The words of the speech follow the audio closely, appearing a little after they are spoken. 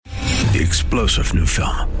The explosive new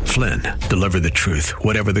film, Flynn, deliver the truth,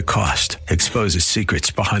 whatever the cost. Exposes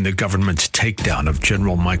secrets behind the government's takedown of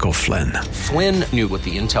General Michael Flynn. Flynn knew what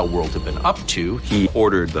the intel world had been up to. He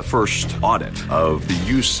ordered the first audit of the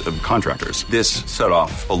use of contractors. This set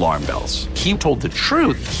off alarm bells. He told the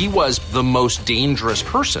truth. He was the most dangerous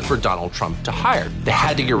person for Donald Trump to hire. They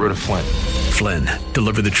had to get rid of Flynn. Flynn,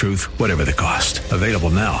 deliver the truth, whatever the cost. Available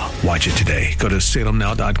now. Watch it today. Go to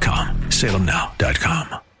salemnow.com.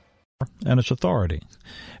 salemnow.com. And its authority.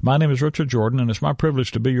 My name is Richard Jordan, and it's my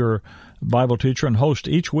privilege to be your Bible teacher and host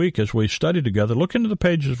each week as we study together, look into the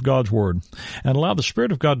pages of God's Word, and allow the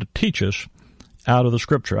Spirit of God to teach us out of the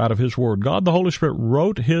Scripture, out of His Word. God, the Holy Spirit,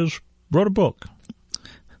 wrote a book.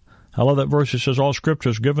 I love that verse. It says, all Scripture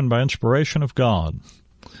is given by inspiration of God.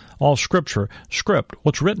 All Scripture, script,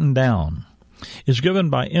 what's written down, is given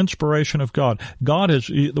by inspiration of God. God is,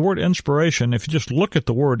 the word inspiration, if you just look at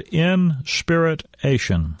the word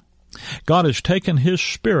inspiration, God has taken His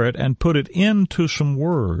Spirit and put it into some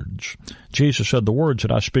words. Jesus said, the words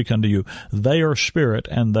that I speak unto you, they are spirit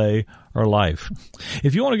and they are life.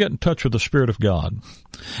 If you want to get in touch with the Spirit of God,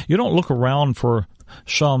 you don't look around for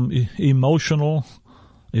some emotional,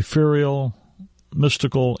 ethereal,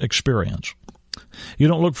 mystical experience. You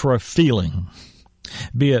don't look for a feeling,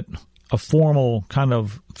 be it a formal kind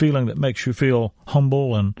of feeling that makes you feel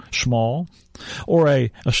humble and small, or a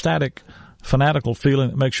static, fanatical feeling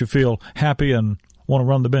that makes you feel happy and want to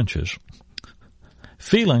run the benches.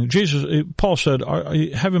 Feeling, Paul said,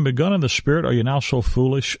 having begun in the Spirit, are you now so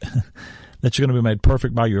foolish that you're going to be made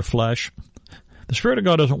perfect by your flesh? The Spirit of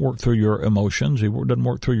God doesn't work through your emotions. He doesn't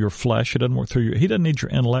work through your flesh. He doesn't need your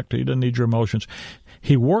intellect. He doesn't need your emotions.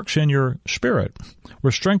 He works in your spirit. We're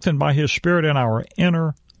strengthened by His Spirit in our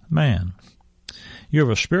inner man. You have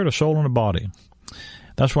a spirit, a soul, and a body.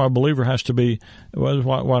 That's why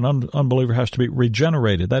why an unbeliever has to be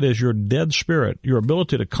regenerated. That is, your dead spirit, your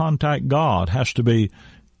ability to contact God has to be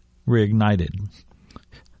reignited.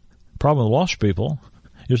 The problem with lost people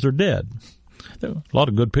is they're dead. There are a lot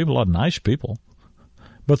of good people, a lot of nice people,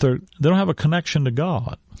 but they don't have a connection to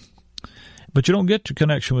God. But you don't get to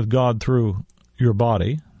connection with God through your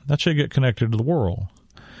body. That's how you get connected to the world.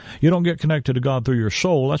 You don't get connected to God through your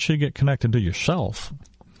soul. That's how you get connected to yourself.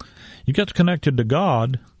 You get connected to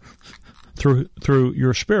God through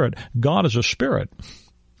your spirit. God is a spirit.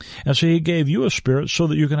 And so He gave you a spirit so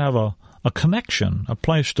that you can have a connection, a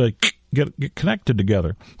place to get connected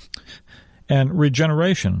together. And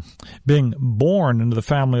regeneration, being born into the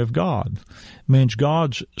family of God, means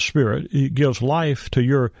God's Spirit gives life to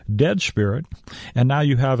your dead spirit, and now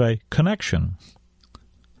you have a connection,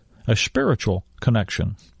 a spiritual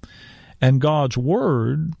connection. And God's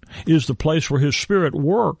Word is the place where His Spirit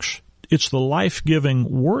works. It's the life-giving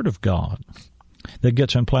Word of God that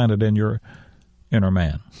gets implanted in your inner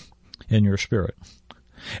man, in your spirit.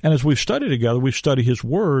 And as we study together, we study His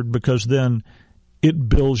Word because then it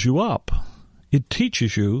builds you up. It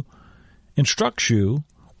teaches you, instructs you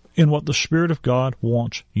in what the Spirit of God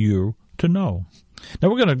wants you to know. Now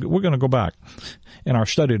we're going to go back in our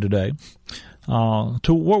study today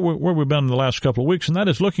to where we've been in the last couple of weeks, and that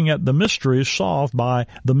is looking at the mysteries solved by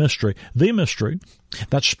the mystery. The mystery,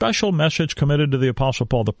 that special message committed to the Apostle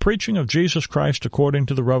Paul, the preaching of Jesus Christ according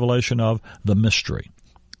to the revelation of the mystery,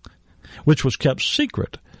 which was kept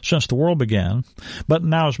secret since the world began, but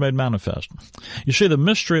now is made manifest. You see, a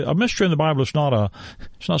mystery in the Bible is not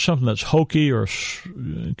something that's hokey or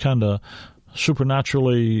kind of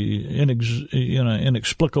supernaturally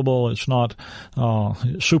inexplicable. It's not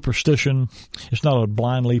superstition. It's not a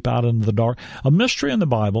blind leap out into the dark. A mystery in the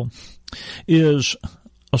Bible is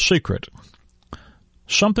a secret,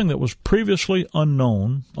 something that was previously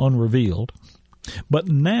unknown, unrevealed, but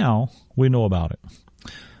now we know about it.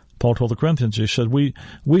 Paul told the Corinthians, he said, we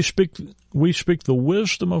speak the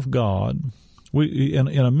wisdom of God in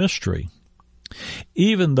a mystery,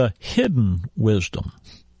 even the hidden wisdom.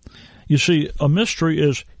 You see, a mystery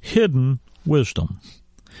is hidden wisdom.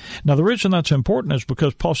 Now, the reason that's important is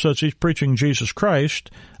because Paul says he's preaching Jesus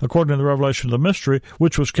Christ according to the revelation of the mystery,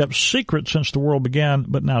 which was kept secret since the world began,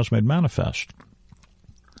 but now is made manifest.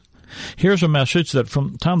 Here's a message that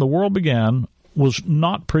from the time the world began was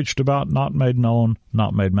not preached about, not made known,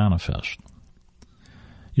 not made manifest.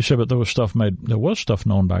 You say, but there was stuff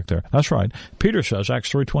known back there. That's right. Peter says,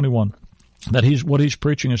 Acts 3:21, that what he's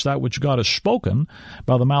preaching is that which God has spoken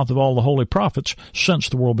by the mouth of all the holy prophets since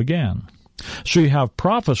the world began. So you have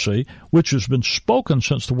prophecy, which has been spoken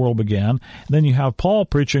since the world began. Then you have Paul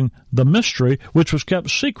preaching the mystery, which was kept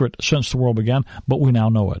secret since the world began, but we now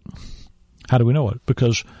know it. How do we know it?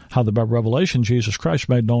 Because how by revelation Jesus Christ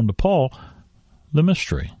made known to Paul the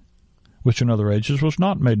mystery. which in other ages was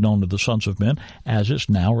not made known to the sons of men, as it's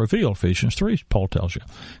now revealed. Ephesians 3, Paul tells you.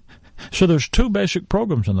 So there's two basic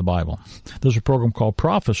programs in the Bible. There's a program called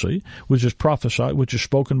prophecy, which is prophesied, which is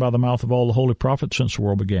spoken by the mouth of all the holy prophets since the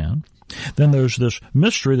world began. Then there's this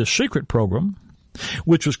mystery, the secret program,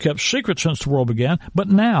 which was kept secret since the world began, but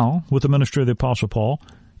now, with the ministry of the Apostle Paul,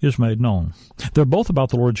 is made known. They're both about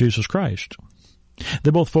the Lord Jesus Christ. They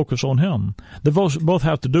both focus on Him. They both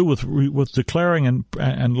have to do with declaring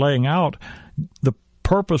and laying out the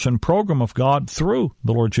purpose and program of God through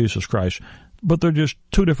the Lord Jesus Christ. But they're just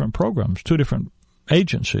two different programs, two different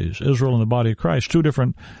agencies, Israel and the body of Christ, two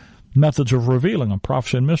different methods of revealing and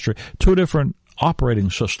prophecy and mystery, two different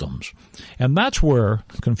operating systems. And that's where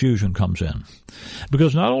confusion comes in.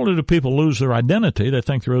 Because not only do people lose their identity, they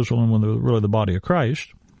think they're Israel when they're really the body of Christ,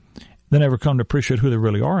 they never come to appreciate who they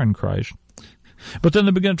really are in Christ, but then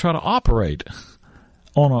they begin to try to operate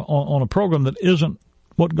on a program that isn't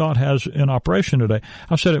what God has in operation today.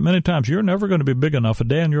 I've said it many times, you're never going to be big enough a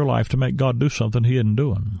day in your life to make God do something He isn't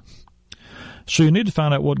doing. So you need to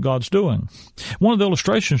find out what God's doing. One of the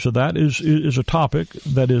illustrations of that is a topic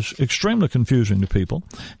that is extremely confusing to people,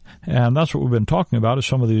 and that's what we've been talking about, is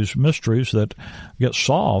some of these mysteries that get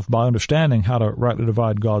solved by understanding how to rightly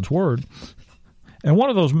divide God's Word. And one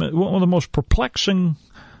of the most perplexing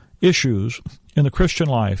issues in the Christian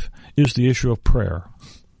life is the issue of prayer.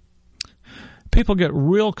 People get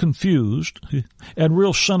real confused and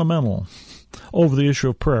real sentimental over the issue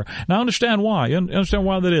of prayer. Now, understand why. Understand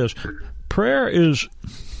why that is. Prayer is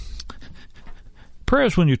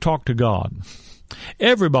when you talk to God.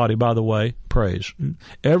 Everybody, by the way, prays.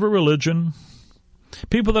 Every religion,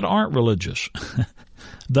 people that aren't religious,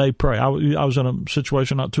 they pray. I was in a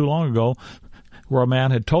situation not too long ago where a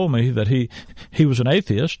man had told me that he was an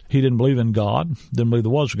atheist. He didn't believe in God, didn't believe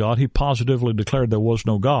there was God. He positively declared there was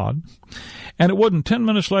no God. And it wasn't 10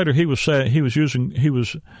 minutes later he was saying,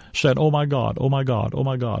 oh my God, oh my God, oh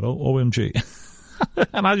my God, OMG.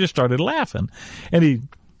 And I just started laughing. And he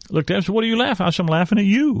looked at me and said, what are you laughing? I said, I'm laughing at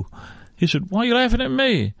you. He said, why are you laughing at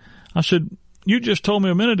me? I said, you just told me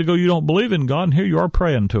a minute ago you don't believe in God, and here you are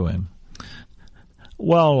praying to Him.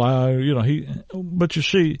 Well, but you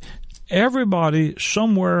see, everybody,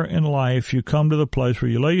 somewhere in life, you come to the place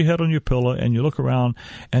where you lay your head on your pillow and you look around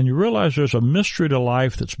and you realize there's a mystery to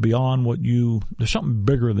life that's beyond there's something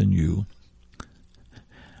bigger than you.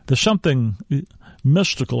 There's something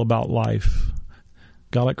mystical about life.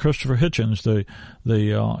 A guy like Christopher Hitchens,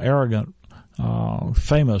 the arrogant,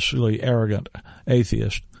 famously arrogant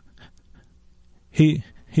atheist, he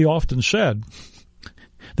often said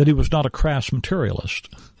that he was not a crass materialist.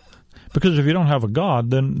 Because if you don't have a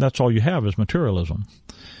God, then that's all you have is materialism.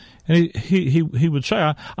 And he would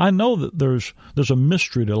say, I know that there's a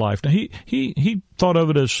mystery to life. Now, he thought of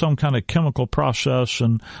it as some kind of chemical process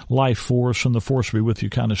and life force and the force be with you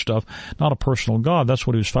kind of stuff, not a personal God. That's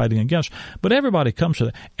what he was fighting against. But everybody comes to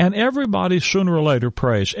that. And everybody sooner or later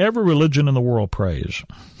prays. Every religion in the world prays.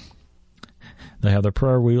 They have their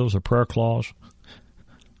prayer wheels, their prayer claws.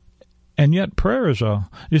 And yet prayer is a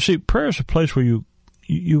place where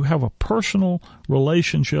you have a personal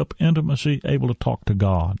relationship, intimacy, able to talk to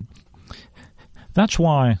God. That's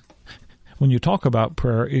why when you talk about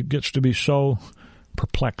prayer, it gets to be so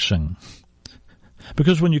perplexing.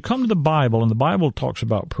 Because when you come to the Bible, and the Bible talks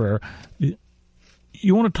about prayer,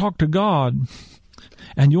 you want to talk to God,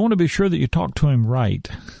 and you want to be sure that you talk to Him right,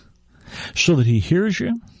 so that He hears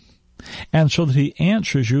you, and so that He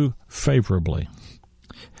answers you favorably.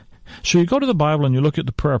 So you go to the Bible and you look at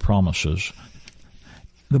the prayer promises.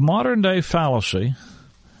 The modern-day fallacy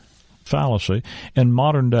in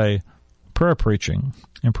modern-day prayer preaching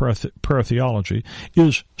and prayer theology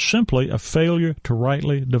is simply a failure to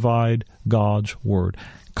rightly divide God's Word.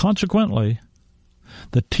 Consequently,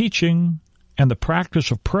 the teaching and the practice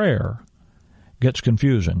of prayer gets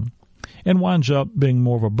confusing and winds up being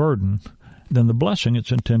more of a burden than the blessing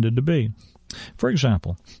it's intended to be. For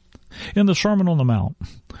example, in the Sermon on the Mount,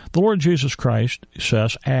 the Lord Jesus Christ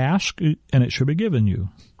says, ask, and it shall be given you.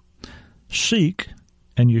 Seek,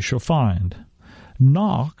 and you shall find.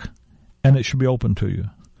 Knock, and it shall be open to you.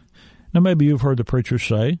 Now, maybe you've heard the preacher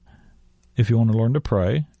say, if you want to learn to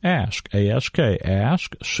pray, ask, A-S-K,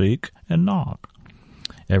 ask, seek, and knock.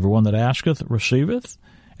 Everyone that asketh receiveth,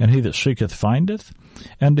 and he that seeketh findeth,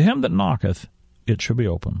 and to him that knocketh it shall be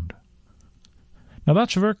opened. Now,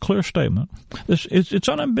 that's a very clear statement. It's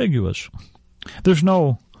unambiguous. There's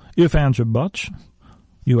no ifs, ands, or buts.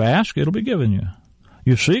 You ask, it'll be given you.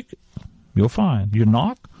 You seek, you'll find. You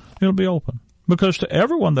knock, it'll be open. Because to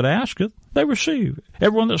everyone that asketh, they receive.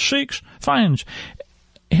 Everyone that seeks, finds.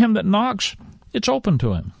 Him that knocks, it's open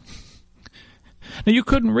to him. Now, you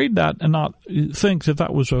couldn't read that and not think that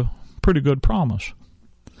that was a pretty good promise.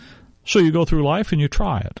 So you go through life and you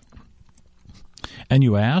try it. And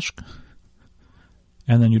you ask,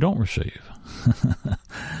 and then you don't receive.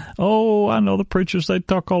 Oh, I know the preachers, they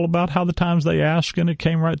talk all about how the times they ask and it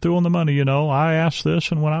came right through on the money, you know. I asked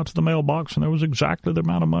this and went out to the mailbox and there was exactly the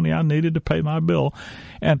amount of money I needed to pay my bill.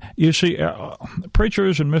 And you see,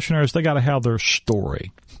 preachers and missionaries, they got to have their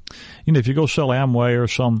story. You know, if you go sell Amway or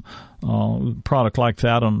some product like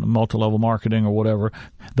that on multi-level marketing or whatever,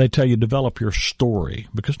 they tell you develop your story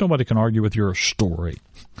because nobody can argue with your story.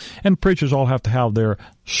 And preachers all have to have their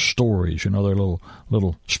stories, you know, their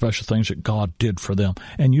little special things that God did for them.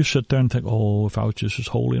 And you sit there and think, oh, if I was just as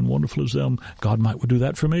holy and wonderful as them, God might would do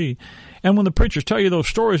that for me. And when the preachers tell you those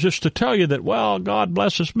stories, it's to tell you that, well, God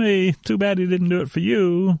blesses me. Too bad he didn't do it for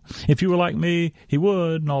you. If you were like me, he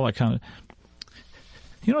would, and all that kind of.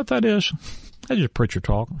 You know what that is? That's just preacher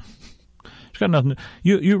talk. It's got nothing.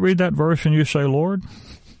 You read that verse and you say, Lord,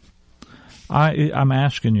 I'm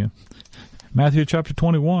asking you. Matthew chapter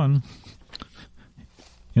 21.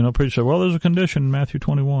 You know, preacher said, well, there's a condition in Matthew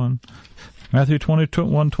 21. Matthew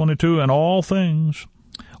 21:22, and all things,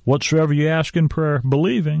 whatsoever you ask in prayer,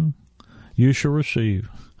 believing, you shall receive.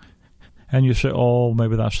 And you say, oh,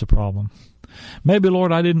 maybe that's the problem. Maybe,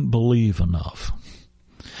 Lord, I didn't believe enough.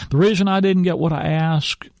 The reason I didn't get what I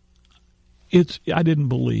asked, I didn't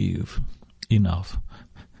believe enough.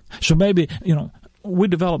 So maybe, you know, we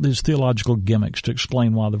develop these theological gimmicks to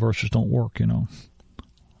explain why the verses don't work, you know.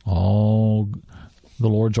 Oh, the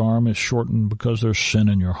Lord's arm is shortened because there's sin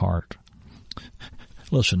in your heart.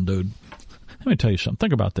 Listen, dude, let me tell you something.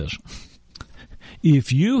 Think about this.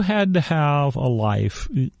 If you had to have a life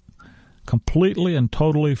completely and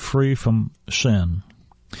totally free from sin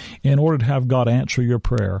in order to have God answer your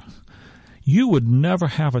prayer, you would never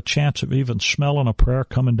have a chance of even smelling a prayer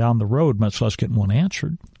coming down the road, much less getting one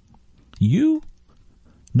answered. You?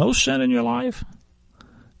 No sin in your life?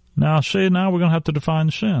 Now we're going to have to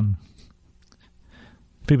define sin.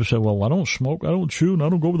 People say, well, I don't smoke, I don't chew, and I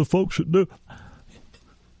don't go with the folks that do.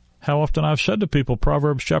 How often I've said to people,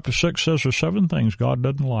 Proverbs chapter 6 says there's 7 things God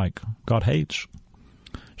doesn't like, God hates.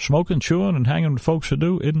 Smoking, chewing, and hanging with folks that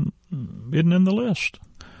do isn't in the list.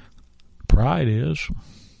 Pride is.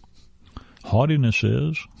 Haughtiness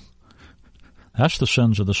is. That's the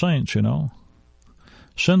sins of the saints, you know.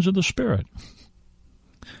 Sins of the Spirit.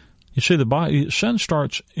 You see, sin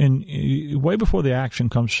starts way before the action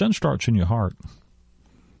comes. Sin starts in your heart.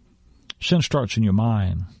 Sin starts in your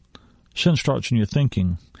mind. Sin starts in your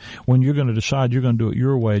thinking. When you're going to decide you're going to do it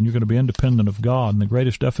your way and you're going to be independent of God. And the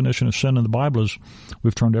greatest definition of sin in the Bible is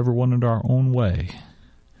we've turned everyone into our own way.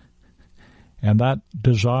 And that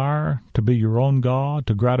desire to be your own God,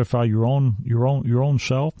 to gratify your own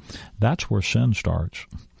self, that's where sin starts.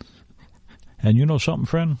 And you know something,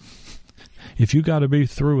 friend? If you got to be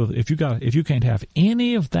through with, if you can't have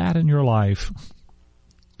any of that in your life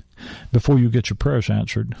before you get your prayers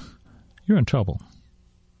answered, you're in trouble.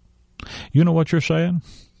 You know what you're saying?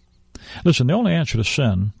 Listen, the only answer to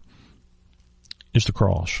sin is the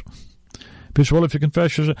cross. People say, well, if you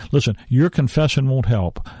confess your sin, listen, your confessing won't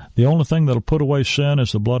help. The only thing that'll put away sin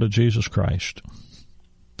is the blood of Jesus Christ.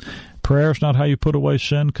 Prayer is not how you put away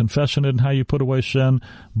sin. Confessing isn't how you put away sin.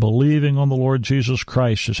 Believing on the Lord Jesus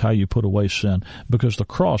Christ is how you put away sin, because the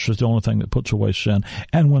cross is the only thing that puts away sin.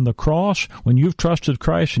 And when you've trusted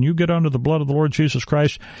Christ and you get under the blood of the Lord Jesus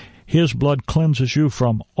Christ, His blood cleanses you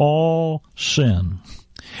from all sin.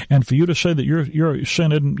 And for you to say that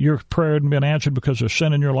your prayer hadn't been answered because there's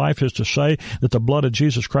sin in your life is to say that the blood of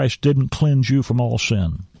Jesus Christ didn't cleanse you from all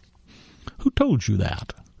sin. Who told you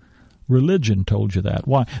that? Religion told you that.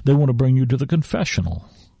 Why? They want to bring you to the confessional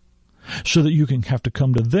so that you can have to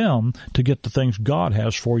come to them to get the things God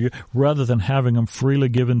has for you rather than having them freely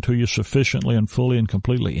given to you sufficiently and fully and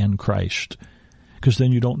completely in Christ, because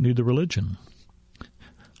then you don't need the religion.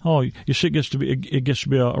 Oh, you see, it gets to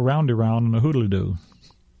be a roundy-round and a hoodly-doo.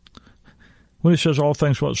 When He says all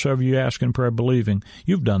things whatsoever you ask in prayer believing,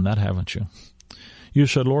 you've done that, haven't you? You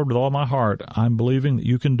said, Lord, with all my heart, I'm believing that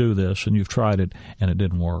you can do this, and you've tried it, and it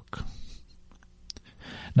didn't work.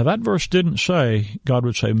 Now, that verse didn't say God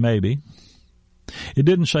would say maybe. It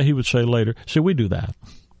didn't say He would say later. See, we do that.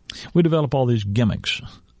 We develop all these gimmicks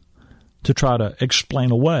to try to explain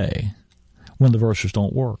away when the verses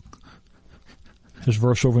don't work. There's a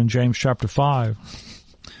verse over in James chapter 5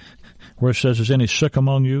 where it says, is any sick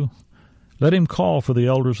among you? Let him call for the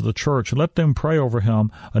elders of the church, and let them pray over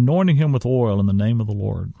him, anointing him with oil in the name of the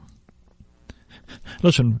Lord.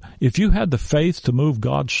 Listen, if you had the faith to move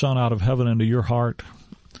God's Son out of heaven into your heart,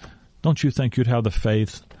 don't you think you'd have the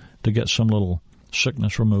faith to get some little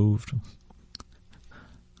sickness removed?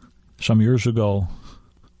 Some years ago,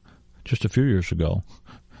 just a few years ago,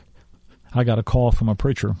 I got a call from a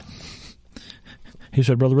preacher. He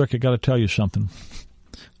said, Brother Rick, I got to tell you something.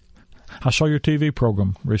 I saw your TV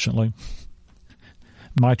program recently.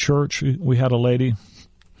 My church, we had a lady,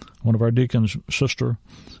 one of our deacons' sister.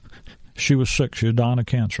 She was sick. She was dying of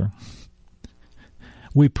cancer.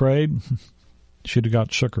 We prayed. She'd have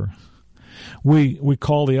got sicker. We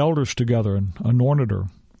called the elders together and anointed her.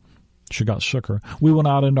 She got sicker. We went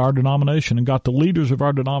out into our denomination and got the leaders of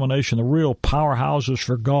our denomination, the real powerhouses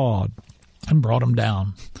for God, and brought them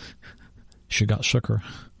down. She got sicker.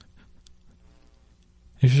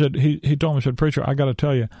 He said, he told me, he said, Preacher, I got to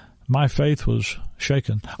tell you, my faith was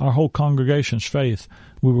shaken. Our whole congregation's faith,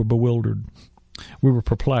 we were bewildered. We were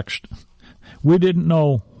perplexed. We didn't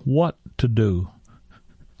know what to do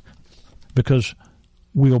because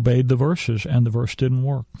we obeyed the verses and the verse didn't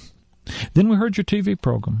work. Then we heard your TV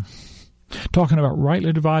program talking about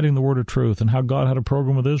rightly dividing the word of truth and how God had a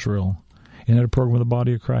program with Israel and had a program with the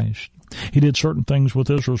body of Christ. He did certain things with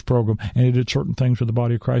Israel's program and he did certain things with the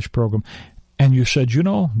body of Christ program. And you said, you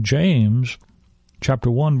know, James chapter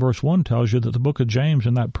 1 verse 1 tells you that the book of James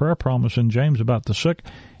and that prayer promise in James about the sick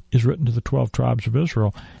is written to the 12 tribes of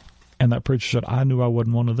Israel. And that preacher said, I knew I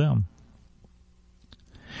wasn't one of them.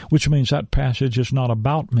 Which means that passage is not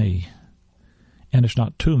about me, and it's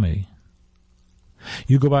not to me.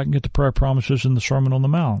 You go back and get the prayer promises in the Sermon on the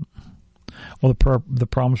Mount, or the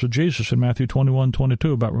promise of Jesus in Matthew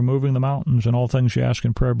 21:22 about removing the mountains and all things you ask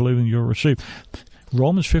in prayer, believing you'll receive.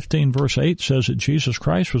 Romans 15 verse 8 says that Jesus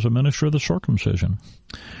Christ was a minister of the circumcision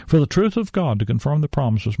for the truth of God to confirm the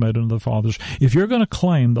promises made unto the fathers. If you're going to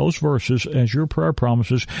claim those verses as your prayer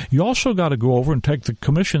promises, you also got to go over and take the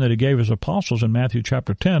commission that he gave his apostles in Matthew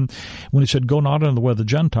chapter 10 when he said, Go not into the way of the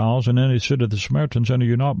Gentiles, and then he said to the Samaritans, Enter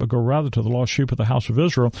you not, but go rather to the lost sheep of the house of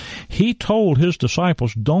Israel. He told his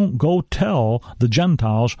disciples, don't go tell the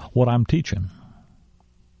Gentiles what I'm teaching.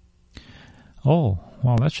 Oh,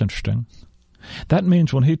 wow, that's interesting. That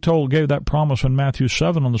means when he gave that promise in Matthew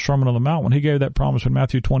 7 on the Sermon on the Mount, when he gave that promise in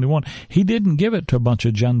Matthew 21, he didn't give it to a bunch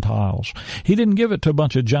of Gentiles. He didn't give it to a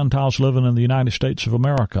bunch of Gentiles living in the United States of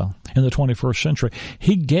America in the 21st century.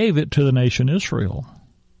 He gave it to the nation Israel.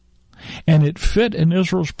 And it fit in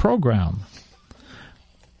Israel's program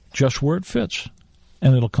just where it fits.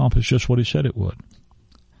 And it'll accomplish just what he said it would.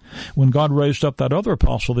 When God raised up that other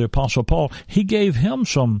apostle, the Apostle Paul, he gave him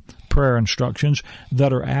some prayer instructions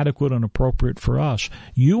that are adequate and appropriate for us.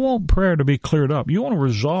 You want prayer to be cleared up. You want to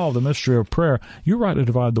resolve the mystery of prayer. You rightly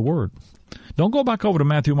divide the word. Don't go back over to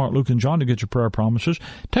Matthew, Mark, Luke, and John to get your prayer promises.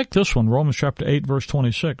 Take this one, Romans chapter 8, verse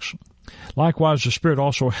 26. Likewise, the Spirit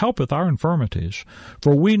also helpeth our infirmities,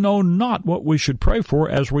 for we know not what we should pray for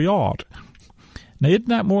as we ought. Now, isn't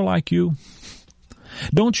that more like you?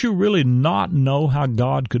 Don't you really not know how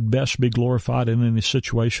God could best be glorified in any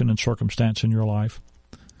situation and circumstance in your life?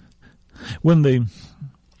 When the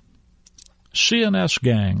CNS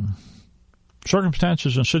gang,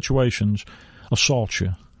 circumstances and situations, assault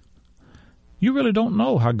you, you really don't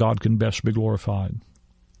know how God can best be glorified.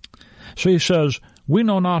 So he says, we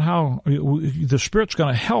know not how the Spirit's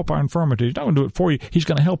going to help our infirmities. He's not going to do it for you. He's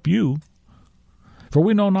going to help you. For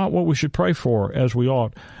we know not what we should pray for as we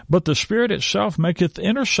ought, but the Spirit itself maketh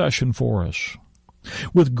intercession for us,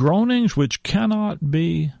 with groanings which cannot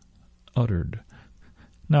be uttered.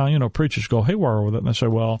 Now, preachers go haywire with it, and they say,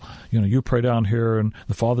 well, you pray down here, and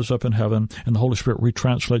the Father's up in heaven, and the Holy Spirit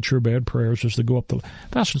retranslates your bad prayers as they go up the...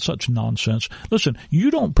 That's such nonsense. Listen, you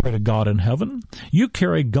don't pray to God in heaven. You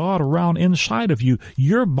carry God around inside of you.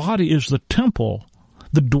 Your body is the temple,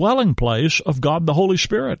 the dwelling place of God the Holy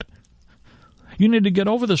Spirit. You need to get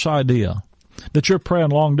over this idea that you're praying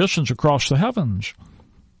long distance across the heavens.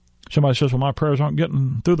 Somebody says, well, my prayers aren't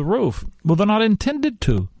getting through the roof. Well, they're not intended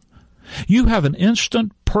to. You have an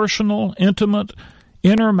instant, personal, intimate,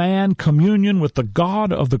 inner man communion with the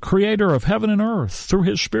God of the Creator of heaven and earth through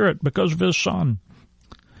His Spirit because of His Son,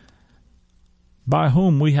 by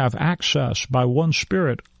whom we have access by one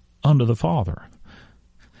Spirit unto the Father.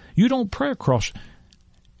 You don't pray across.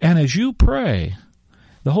 And as you pray,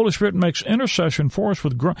 the Holy Spirit makes intercession for us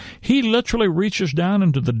with He literally reaches down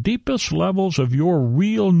into the deepest levels of your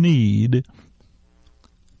real need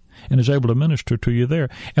and is able to minister to you there.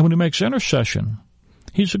 And when He makes intercession,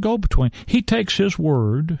 He's a go-between. He takes His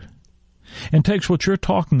word and takes what you're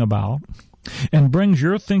talking about and brings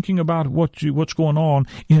your thinking about what's going on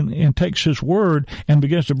and takes His word and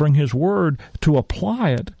begins to bring His word to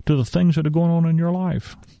apply it to the things that are going on in your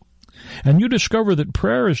life. And you discover that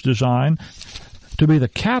prayer is designed to be the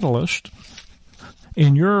catalyst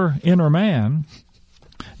in your inner man,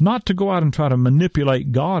 not to go out and try to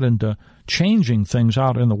manipulate God into changing things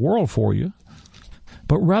out in the world for you,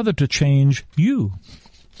 but rather to change you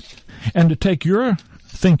and to take your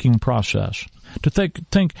thinking process, to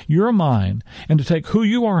think your mind, and to take who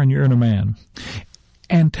you are in your inner man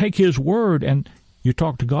and take His Word, and you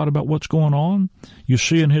talk to God about what's going on. You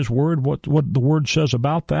see in His Word what the Word says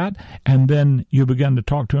about that, and then you begin to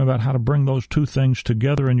talk to Him about how to bring those two things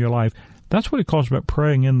together in your life. That's what He calls about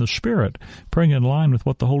praying in the Spirit, praying in line with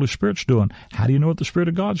what the Holy Spirit's doing. How do you know what the Spirit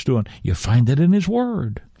of God's doing? You find it in His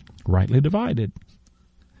Word, rightly divided.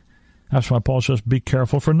 That's why Paul says, be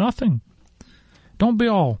careful for nothing. Don't be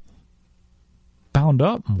all bound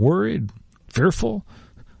up, worried, fearful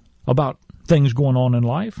about things going on in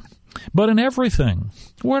life. But in everything,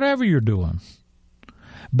 whatever you're doing,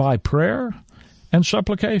 by prayer and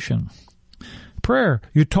supplication. Prayer,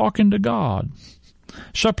 you're talking to God.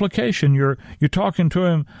 Supplication, you're talking to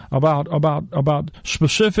Him about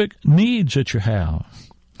specific needs that you have.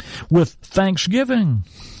 With thanksgiving.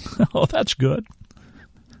 Oh, that's good.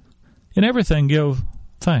 In everything, give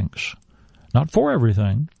thanks. Not for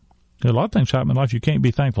everything. A lot of things happen in life you can't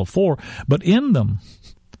be thankful for, but in them.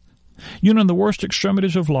 You know, in the worst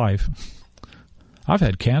extremities of life, I've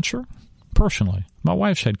had cancer, personally. My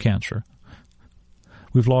wife's had cancer.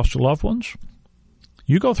 We've lost loved ones.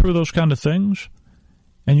 You go through those kind of things,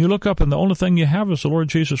 and you look up, and the only thing you have is the Lord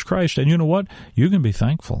Jesus Christ, and you know what? You can be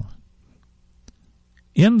thankful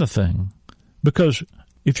in the thing, because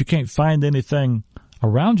if you can't find anything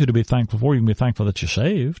around you to be thankful for, you can be thankful that you're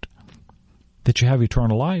saved, that you have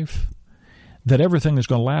eternal life, that everything that's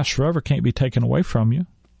going to last forever can't be taken away from you.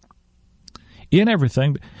 In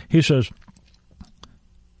everything, he says,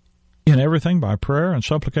 in everything by prayer and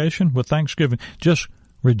supplication with thanksgiving, just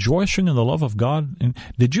rejoicing in the love of God. And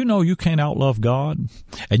did you know you can't outlove God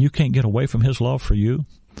and you can't get away from His love for you?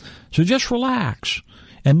 So just relax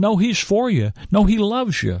and know He's for you. Know He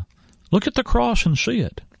loves you. Look at the cross and see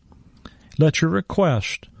it. Let your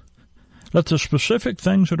request, let the specific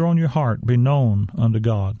things that are on your heart be known unto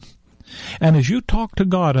God. And as you talk to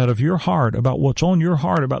God out of your heart about what's on your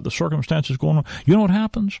heart, about the circumstances going on, you know what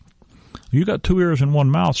happens? You got two ears and one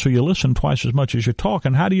mouth, so you listen twice as much as you talk.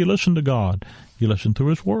 And how do you listen to God? You listen through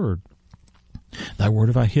His Word. Thy word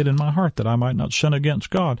have I hid in my heart, that I might not sin against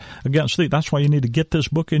God, against thee. That's why you need to get this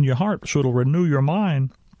book in your heart, so it'll renew your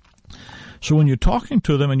mind. So when you're talking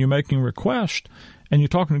to them and you're making requests, and you're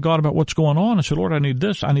talking to God about what's going on, and say, Lord, I need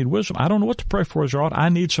this, I need wisdom, I don't know what to pray for as I ought, I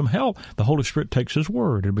need some help. The Holy Spirit takes His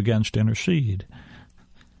Word and begins to intercede.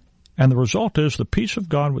 And the result is, the peace of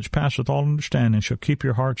God which passeth all understanding shall keep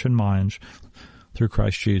your hearts and minds through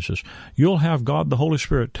Christ Jesus. You'll have God, the Holy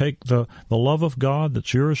Spirit, take the love of God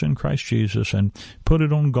that's yours in Christ Jesus and put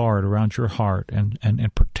it on guard around your heart and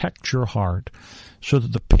protect your heart, so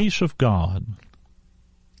that the peace of God,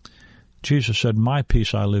 Jesus said, my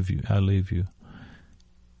peace I leave you.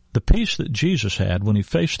 The peace that Jesus had when He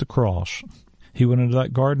faced the cross, He went into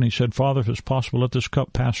that garden, He said, Father, if it's possible, let this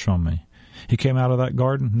cup pass from me. He came out of that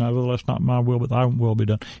garden, nevertheless not my will, but thy will be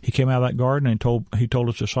done. He came out of that garden and he told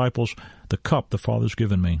His disciples, the cup the Father's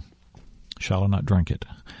given me, shall I not drink it?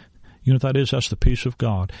 You know what that is? That's the peace of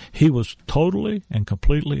God. He was totally and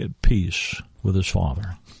completely at peace with His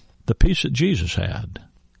Father. The peace that Jesus had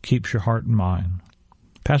keeps your heart and mind.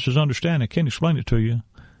 Passes understanding. I can't explain it to you.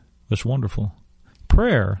 It's wonderful.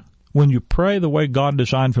 Prayer, when you pray the way God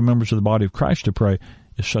designed for members of the body of Christ to pray,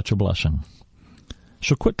 is such a blessing.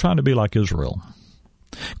 So quit trying to be like Israel.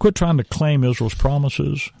 Quit trying to claim Israel's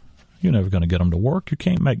promises. You're never going to get them to work. You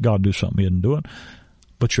can't make God do something He didn't do it.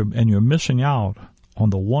 But you're missing out on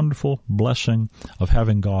the wonderful blessing of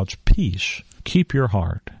having God's peace keep your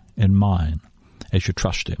heart and mind as you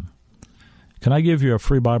trust Him. Can I give you a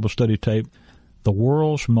free Bible study tape? The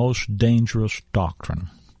world's most dangerous doctrine.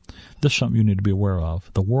 This is something you need to be aware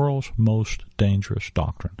of. The world's most dangerous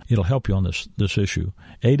doctrine. It'll help you on this issue.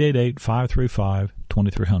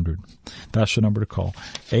 888-535-2300. That's the number to call.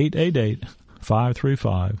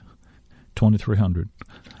 888-535-2300.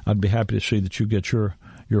 I'd be happy to see that you get your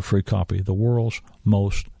free copy. The world's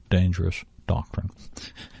most dangerous doctrine.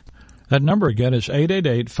 That number again is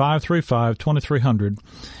 888-535-2300.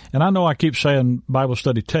 And I know I keep saying Bible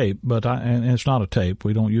study tape, but and it's not a tape.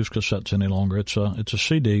 We don't use cassettes any longer. It's a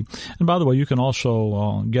CD. And by the way, you can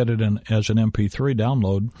also get it as an MP3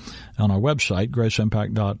 download on our website,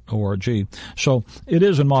 graceimpact.org. So it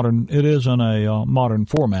is in a modern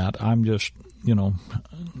format. I'm just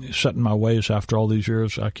setting my ways after all these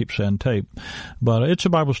years. I keep saying tape, but it's a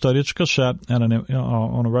Bible study. It's a cassette and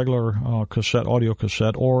on a regular cassette, audio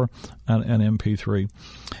cassette, or an MP3.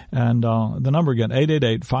 And the number again,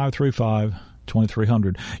 888-535-2300.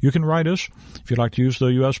 2300. You can write us if you'd like to use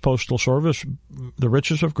the U.S. Postal Service, The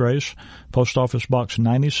Riches of Grace, Post Office Box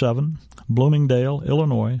 97, Bloomingdale,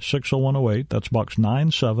 Illinois, 60108. That's Box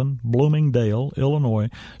 97, Bloomingdale, Illinois,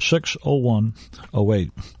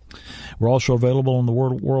 60108. We're also available on the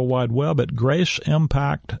World Wide Web at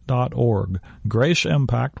graceimpact.org.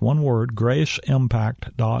 Graceimpact, one word,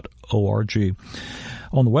 graceimpact.org.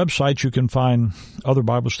 On the website, you can find other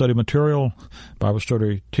Bible study material, Bible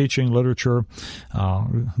study teaching, literature.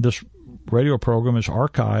 This radio program is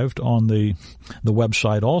archived on the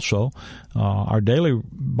website also. Our daily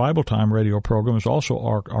Bible Time radio program is also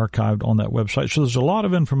archived on that website. So there's a lot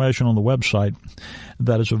of information on the website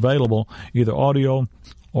that is available, either audio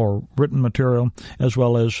or written material, as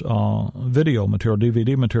well as video material,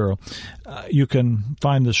 DVD material. You can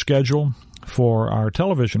find the schedule for our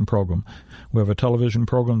television program. We have a television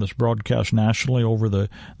program that's broadcast nationally over the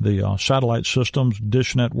satellite systems,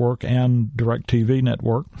 Dish Network and DirecTV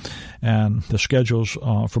Network, and the schedules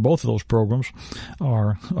for both of those programs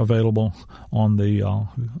are available on the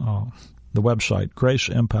website,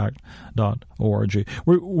 graceimpact.org.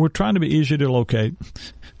 We're trying to be easy to locate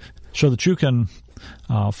so that you can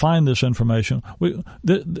find this information.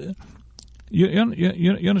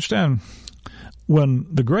 You understand, when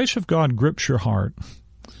the grace of God grips your heart,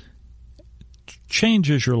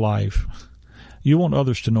 changes your life, you want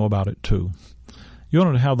others to know about it too. You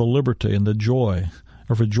want to have the liberty and the joy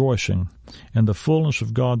of rejoicing and the fullness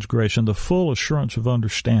of God's grace and the full assurance of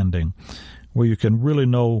understanding, where you can really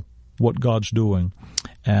know what God's doing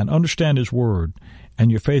and understand His Word,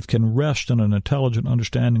 and your faith can rest in an intelligent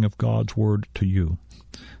understanding of God's Word to you.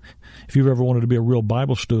 If you've ever wanted to be a real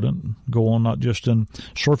Bible student, go on not just in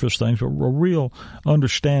surface things, but a real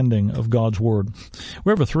understanding of God's Word. We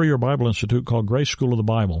have a 3-year Bible Institute called Grace School of the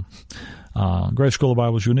Bible. Grace School of the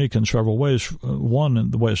Bible is unique in several ways.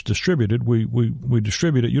 One, the way it's distributed. We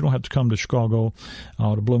distribute it. You don't have to come to Chicago,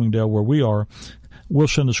 to Bloomingdale, where we are. We'll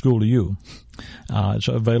send the school to you. It's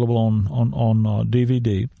available on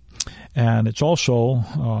DVD. And it's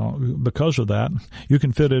also, because of that, you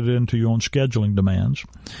can fit it into your own scheduling demands.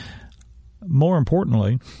 More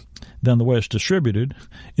importantly than the way it's distributed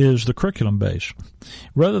is the curriculum base.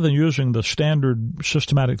 Rather than using the standard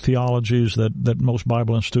systematic theologies that most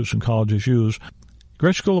Bible institutes and colleges use,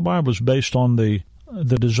 Grace School of the Bible is based on the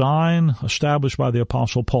design established by the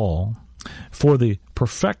Apostle Paul for the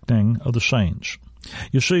perfecting of the saints.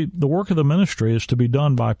 You see, the work of the ministry is to be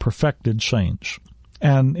done by perfected saints.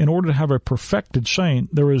 And in order to have a perfected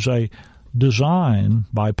saint, there is a design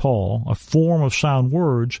by Paul, a form of sound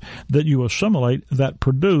words that you assimilate that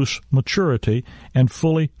produce maturity and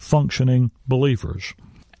fully functioning believers.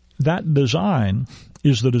 That design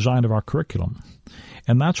is the design of our curriculum.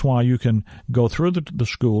 And that's why you can go through the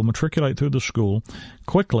school, matriculate through the school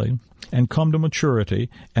quickly, and come to maturity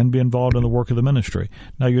and be involved in the work of the ministry.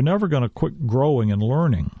 Now, you're never going to quit growing and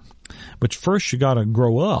learning, but first you got to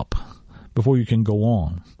grow up before you can go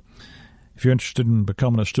on. If you're interested in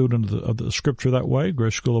becoming a student of the Scripture that way,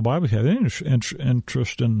 Grace School of the Bible, if you have any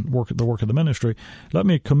interest in the work of the ministry, let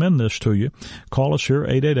me commend this to you. Call us here,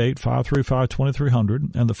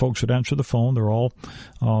 888-535-2300, and the folks that answer the phone, they're all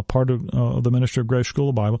part of the ministry of Grace School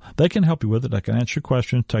of the Bible. They can help you with it. They can answer your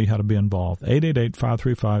questions, tell you how to be involved.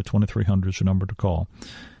 888-535-2300 is the number to call.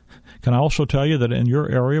 Can I also tell you that in your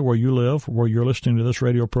area where you live, where you're listening to this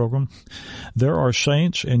radio program, there are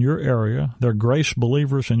saints in your area, there are grace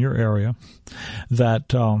believers in your area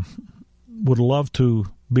that would love to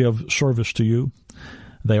be of service to you.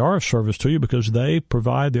 They are of service to you because they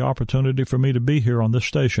provide the opportunity for me to be here on this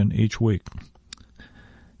station each week.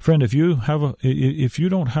 Friend, if you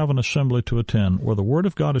don't have an assembly to attend where the Word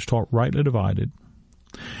of God is taught rightly divided,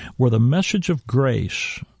 where the message of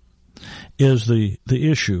grace is the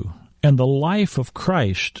issue, and the life of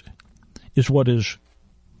Christ is what is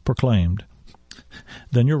proclaimed,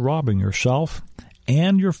 then you're robbing yourself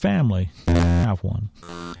and your family to have one.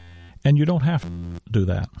 And you don't have to do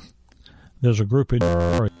that. There's a group in your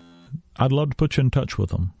area. I'd love to put you in touch with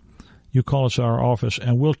them. You call us at our office,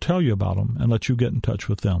 and we'll tell you about them and let you get in touch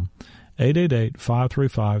with them.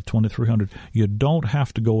 888-535-2300. You don't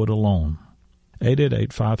have to go it alone.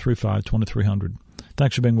 888-535-2300.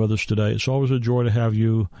 Thanks for being with us today. It's always a joy to have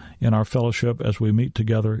you in our fellowship as we meet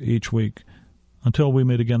together each week. Until we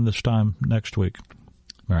meet again this time next week,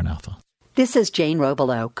 Maranatha. This is Jane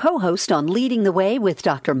Robelo, co-host on Leading the Way with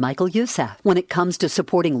Dr. Michael Youssef. When it comes to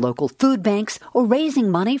supporting local food banks or raising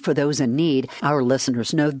money for those in need, our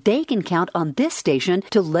listeners know they can count on this station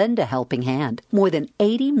to lend a helping hand. More than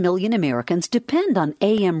 80 million Americans depend on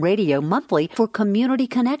AM radio monthly for community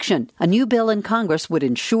connection. A new bill in Congress would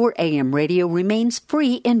ensure AM radio remains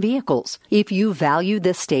free in vehicles. If you value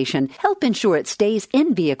this station, help ensure it stays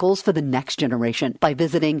in vehicles for the next generation by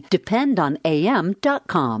visiting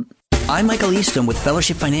dependonam.com. I'm Michael Easton with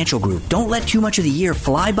Fellowship Financial Group. Don't let too much of the year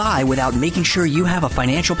fly by without making sure you have a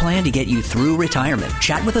financial plan to get you through retirement.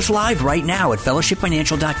 Chat with us live right now at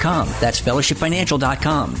fellowshipfinancial.com. That's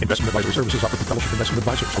fellowshipfinancial.com. Investment advisory services offered through Fellowship Investment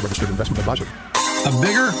Advisors, a registered investment advisor. A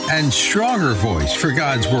bigger and stronger voice for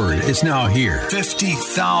God's Word is now here.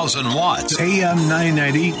 50,000 watts. AM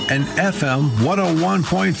 990 and FM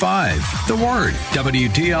 101.5. The Word.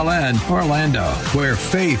 WTLN Orlando, where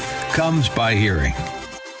faith comes by hearing.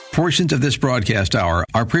 Portions of this broadcast hour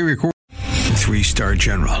are pre-recorded. 3-star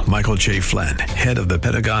General Michael J. Flynn, head of the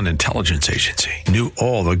Pentagon Intelligence Agency, knew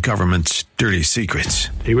all the government's dirty secrets.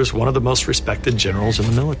 He was one of the most respected generals in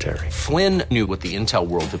the military. Flynn knew what the intel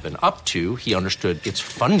world had been up to. He understood its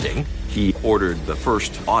funding. He ordered the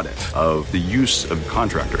first audit of the use of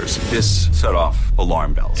contractors. This set off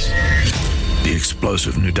alarm bells. The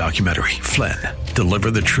explosive new documentary, Flynn,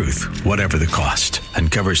 Deliver the Truth, Whatever the Cost,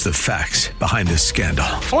 uncovers the facts behind this scandal.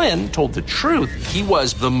 Flynn told the truth. He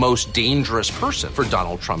was the most dangerous person for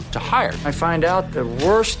Donald Trump to hire. I find out the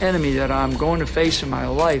worst enemy that I'm going to face in my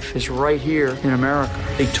life is right here in America.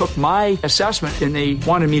 They took my assessment and they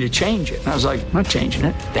wanted me to change it. And I was like, I'm not changing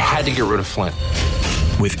it. They had to get rid of Flynn.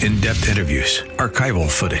 With in-depth interviews, archival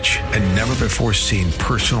footage, and never-before-seen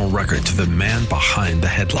personal records of the man behind the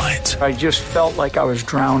headlines. I just felt like I was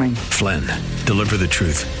drowning. Flynn, Deliver the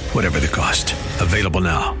Truth, Whatever the Cost. Available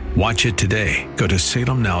now. Watch it today. Go to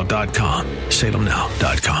salemnow.com.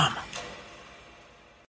 salemnow.com.